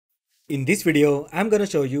In this video, I'm gonna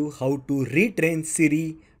show you how to retrain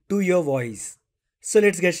Siri to your voice. So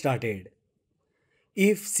let's get started.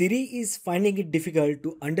 If Siri is finding it difficult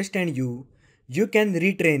to understand you, you can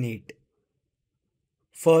retrain it.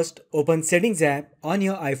 First, open Settings app on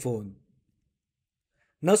your iPhone.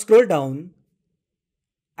 Now scroll down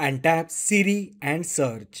and tap Siri and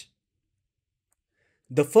search.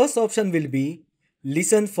 The first option will be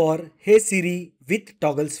Listen for Hey Siri with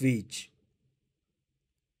toggle switch.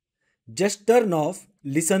 Just turn off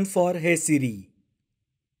Listen for Hey Siri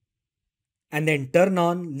and then turn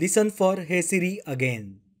on Listen for Hey Siri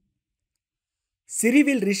again. Siri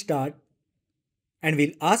will restart and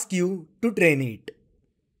will ask you to train it.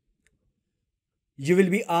 You will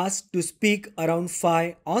be asked to speak around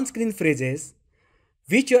 5 on-screen phrases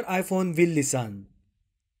which your iPhone will listen.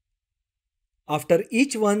 After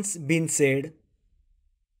each one's been said,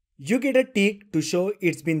 you get a tick to show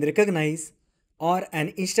it's been recognized or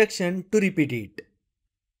an instruction to repeat it.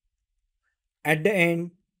 At the end,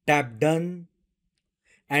 tap Done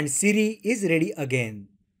and Siri is ready again.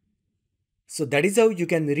 So that is how you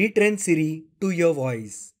can retrain Siri to your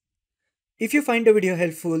voice. If you find the video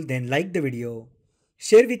helpful, then like the video,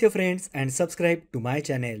 share with your friends and subscribe to my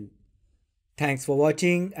channel. Thanks for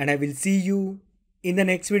watching and I will see you in the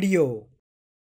next video.